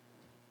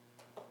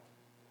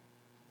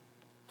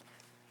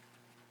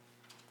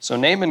 So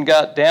Naaman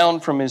got down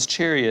from his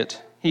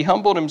chariot. He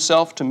humbled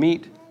himself to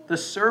meet the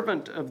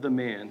servant of the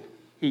man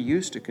he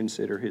used to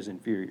consider his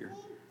inferior.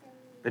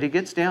 But he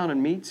gets down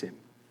and meets him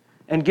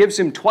and gives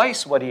him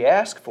twice what he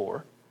asked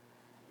for.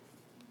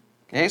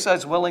 Gehazi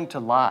is willing to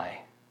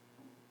lie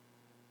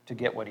to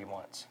get what he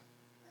wants,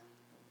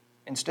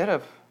 instead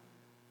of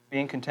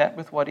being content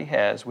with what he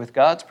has, with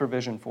God's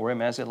provision for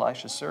him as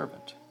Elisha's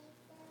servant.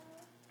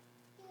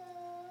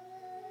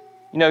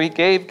 You know, he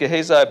gave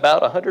Gehazi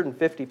about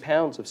 150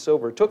 pounds of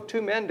silver. It took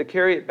 2 men to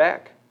carry it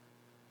back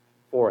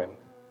for him.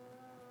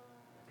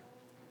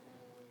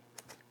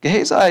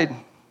 Gehazi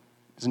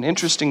is an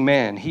interesting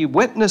man. He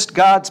witnessed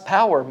God's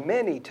power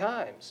many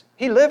times.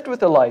 He lived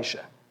with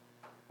Elisha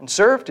and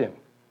served him.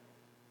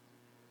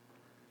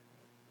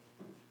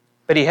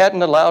 But he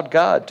hadn't allowed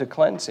God to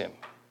cleanse him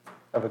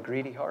of a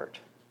greedy heart.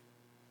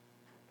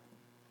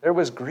 There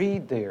was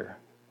greed there.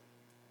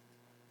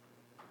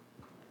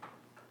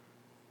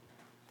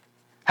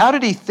 How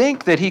did he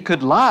think that he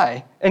could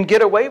lie and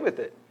get away with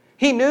it?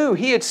 He knew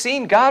he had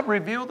seen God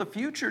reveal the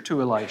future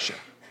to Elisha.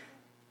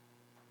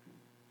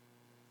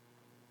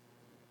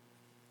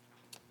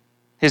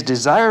 His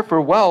desire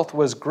for wealth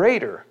was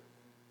greater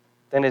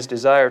than his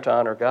desire to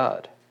honor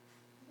God.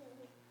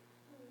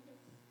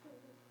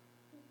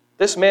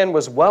 This man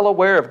was well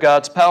aware of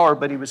God's power,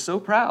 but he was so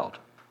proud.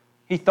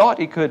 He thought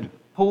he could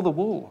pull the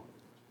wool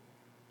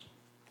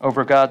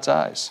over God's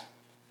eyes.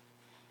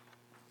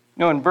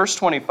 You know, in verse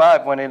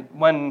 25,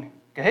 when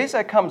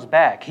Gehazi comes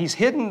back, he's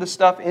hidden the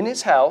stuff in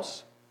his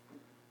house,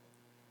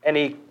 and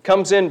he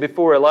comes in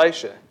before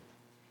Elisha.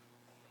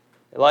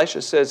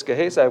 Elisha says,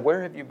 "Gehazi,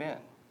 where have you been?"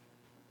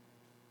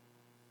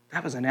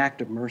 That was an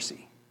act of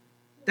mercy.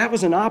 That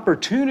was an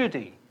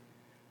opportunity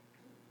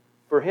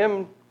for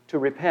him to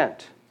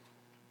repent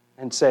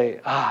and say,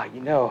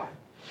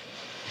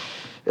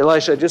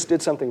 Elisha just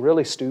did something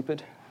really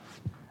stupid.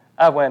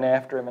 I went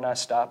after him and I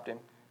stopped him.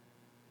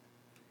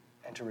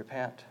 And to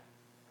repent.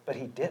 But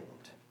he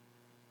didn't.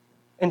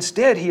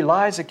 Instead, he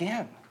lies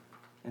again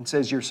and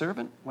says, "Your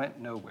servant went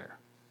nowhere."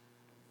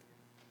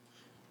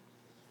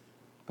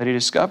 But he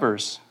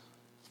discovers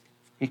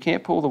he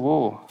can't pull the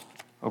wool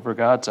over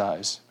God's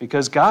eyes,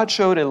 because God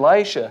showed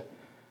Elisha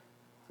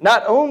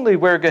not only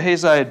where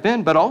Gehazi had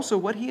been, but also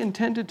what he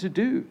intended to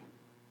do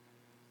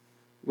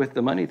with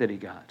the money that he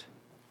got.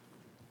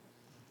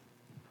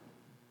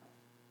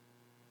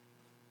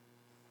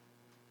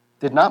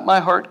 "Did not my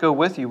heart go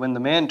with you when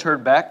the man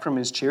turned back from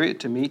his chariot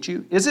to meet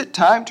you? Is it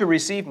time to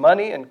receive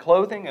money and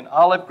clothing and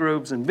olive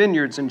groves and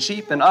vineyards and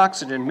sheep and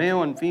oxen and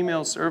male and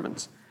female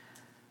servants?"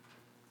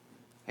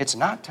 It's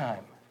not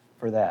time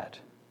for that.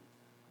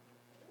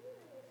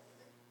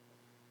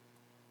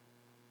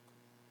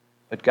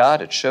 But God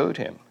had showed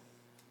him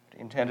what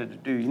he intended to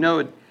do. You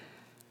know,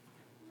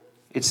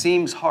 it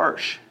seems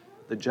harsh,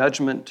 the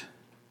judgment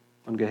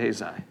on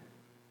Gehazi.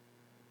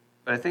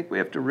 But I think we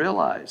have to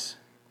realize,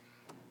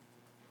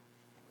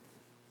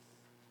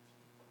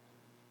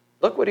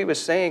 look what he was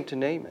saying to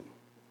Naaman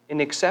in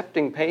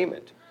accepting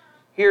payment.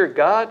 Here,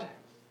 God,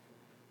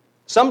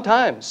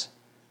 sometimes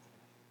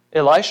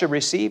Elisha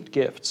received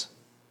gifts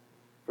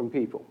from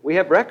people. We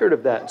have record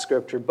of that in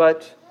Scripture,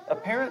 but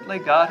apparently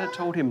God had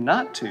told him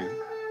not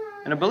to.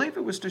 And I believe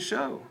it was to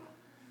show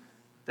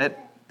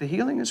that The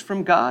healing is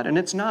from God, and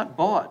it's not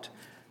bought.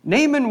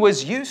 Naaman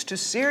was used to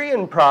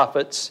Syrian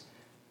prophets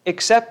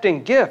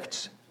accepting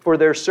gifts for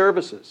their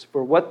services.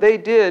 For what they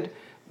did,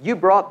 you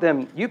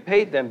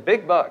paid them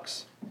big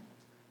bucks.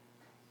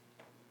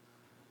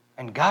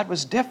 And God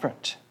was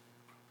different.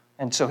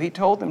 And so he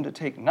told them to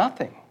take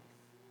nothing.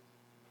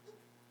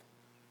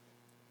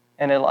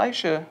 And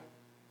Elisha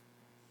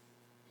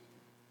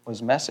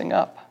was messing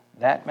up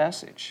that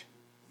message.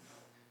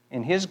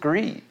 In his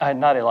greed,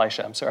 not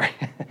Elisha, I'm sorry,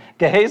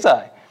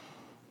 Gehazi,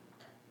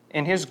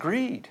 in his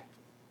greed,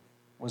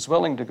 was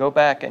willing to go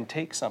back and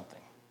take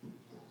something.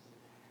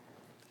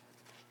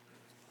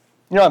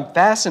 You know, I'm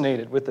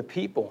fascinated with the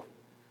people's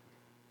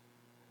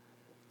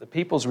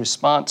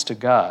response to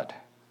God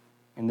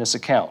in this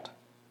account.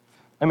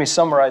 Let me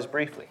summarize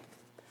briefly.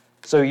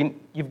 So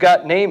you've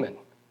got Naaman,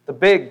 the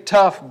big,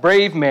 tough,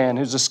 brave man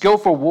who's a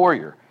skillful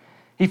warrior.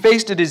 He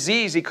faced a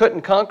disease he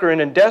couldn't conquer,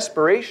 and in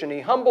desperation, he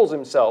humbles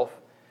himself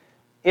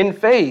in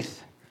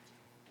faith,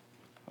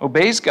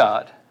 obeys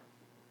God,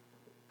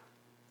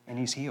 and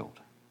he's healed.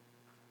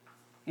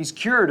 He's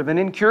cured of an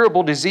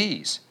incurable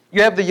disease.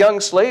 You have the young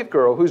slave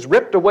girl who's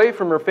ripped away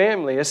from her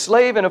family, a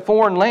slave in a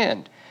foreign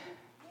land.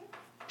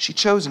 She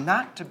chose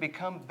not to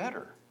become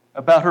bitter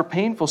about her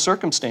painful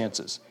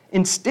circumstances.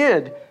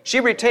 Instead, she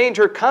retained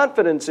her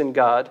confidence in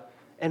God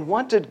and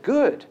wanted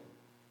good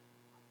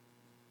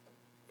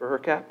for her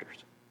captors.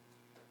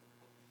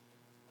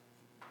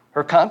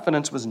 Her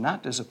confidence was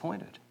not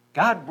disappointed.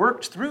 God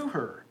worked through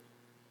her.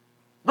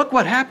 Look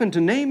what happened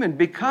to Naaman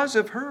because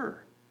of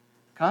her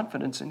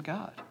confidence in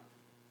God.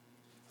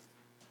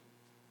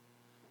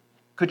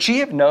 Could she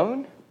have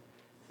known?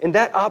 In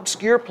that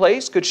obscure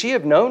place, could she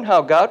have known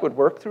how God would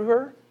work through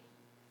her?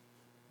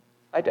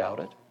 I doubt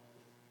it.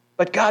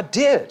 But God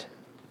did.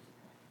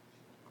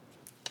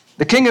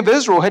 The king of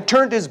Israel had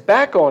turned his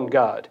back on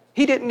God.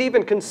 He didn't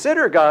even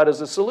consider God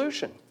as a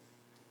solution.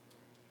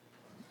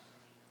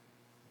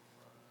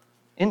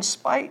 In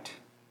spite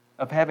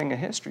of having a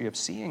history of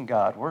seeing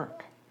God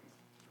work.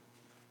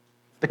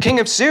 The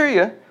king of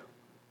Syria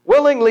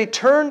willingly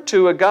turned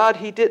to a God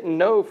he didn't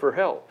know for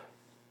help.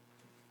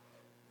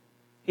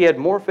 He had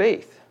more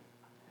faith.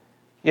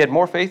 He had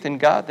more faith in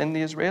God than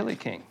the Israeli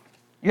king.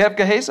 You have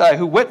Gehazi,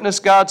 who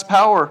witnessed God's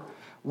power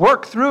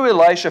work through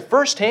Elisha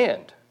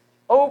firsthand.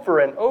 Over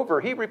and over,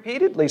 he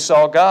repeatedly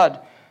saw God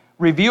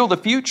reveal the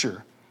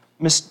future,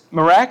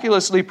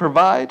 miraculously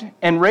provide,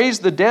 and raise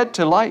the dead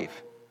to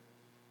life.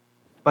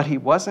 But he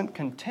wasn't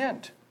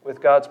content with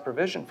God's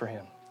provision for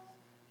him.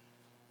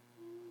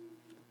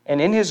 And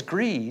in his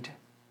greed,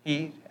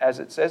 he, as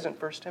it says in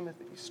 1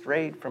 Timothy,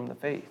 strayed from the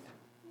faith.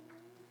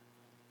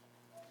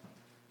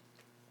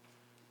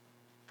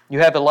 You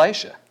have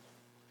Elisha,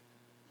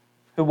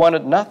 who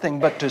wanted nothing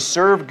but to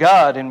serve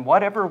God in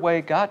whatever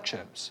way God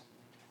chose.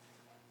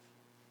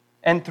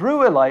 And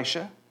through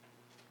Elisha,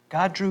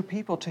 God drew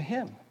people to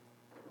him.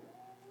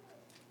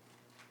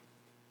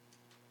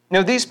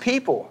 Now, these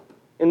people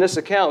in this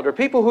account are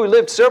people who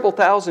lived several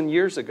thousand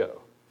years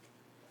ago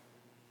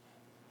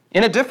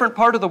in a different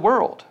part of the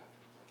world.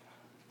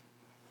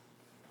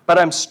 But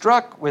I'm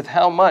struck with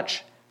how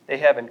much they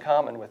have in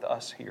common with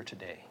us here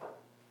today.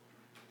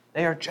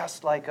 They are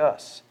just like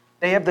us.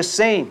 They have the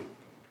same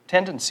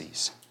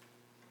tendencies.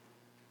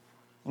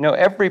 You know,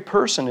 every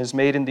person is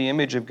made in the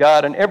image of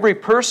God, and every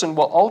person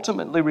will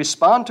ultimately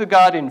respond to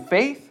God in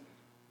faith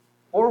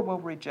or will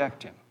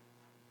reject him.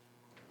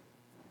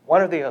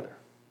 One or the other.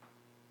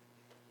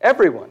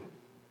 Everyone.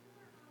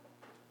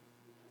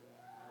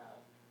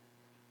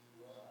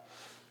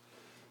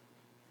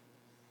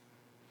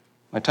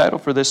 My title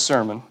for this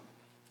sermon,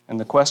 and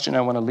the question I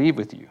want to leave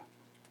with you,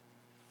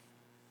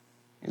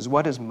 is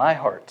what is my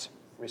heart's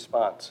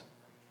response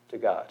to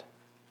God?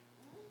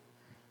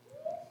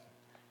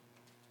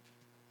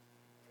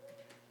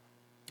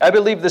 I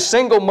believe the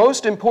single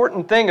most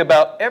important thing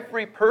about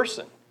every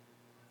person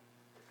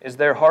is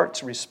their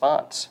heart's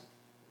response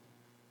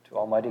to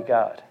Almighty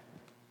God.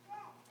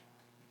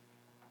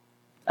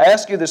 I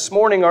ask you this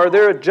morning, are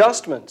there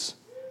adjustments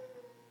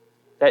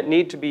that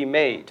need to be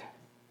made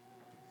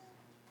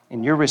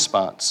in your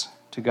response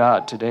to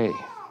God today?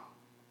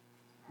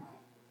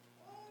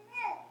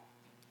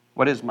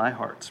 What is my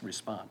heart's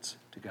response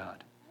to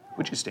God?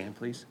 Would you stand,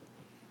 please?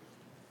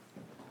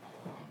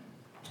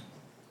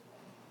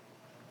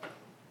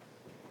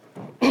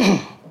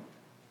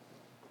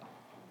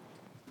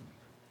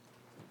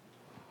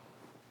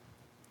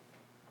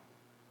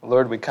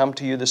 Lord, we come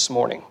to you this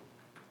morning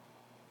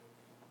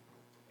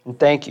and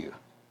thank you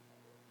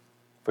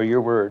for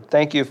your word.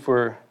 Thank you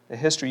for the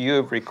history you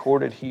have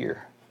recorded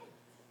here.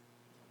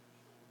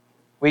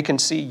 We can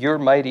see your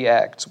mighty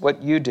acts,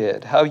 what you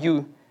did, how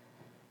you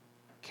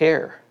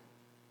care.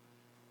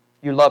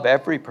 You love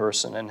every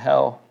person and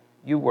how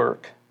you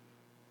work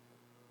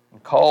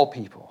and call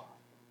people.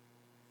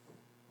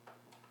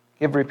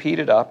 Give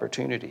repeated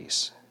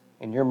opportunities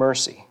in your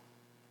mercy.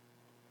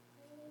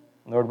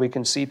 Lord, we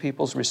can see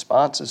people's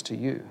responses to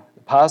you,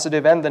 the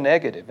positive and the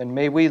negative, and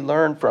may we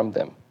learn from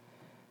them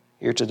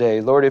here today.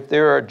 Lord, if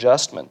there are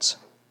adjustments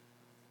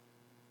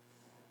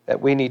that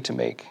we need to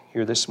make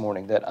here this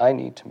morning, that I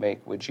need to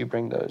make, would you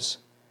bring those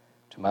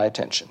to my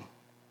attention?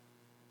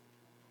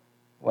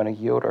 We want to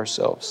yield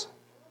ourselves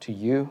to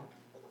you.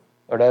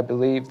 Lord, I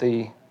believe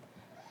the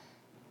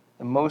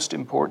most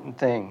important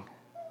thing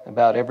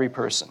about every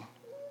person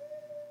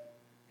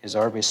is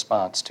our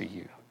response to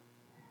you.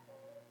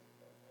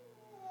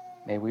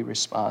 May we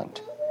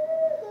respond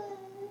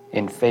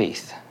in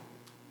faith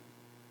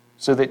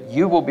so that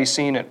you will be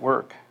seen at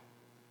work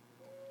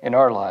in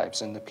our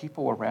lives and the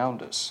people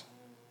around us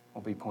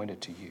will be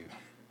pointed to you.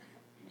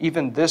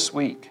 Even this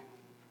week,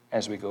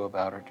 as we go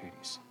about our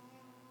duties,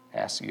 I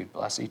ask you to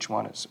bless each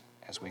one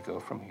as we go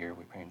from here.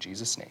 We pray in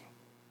Jesus' name.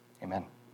 Amen.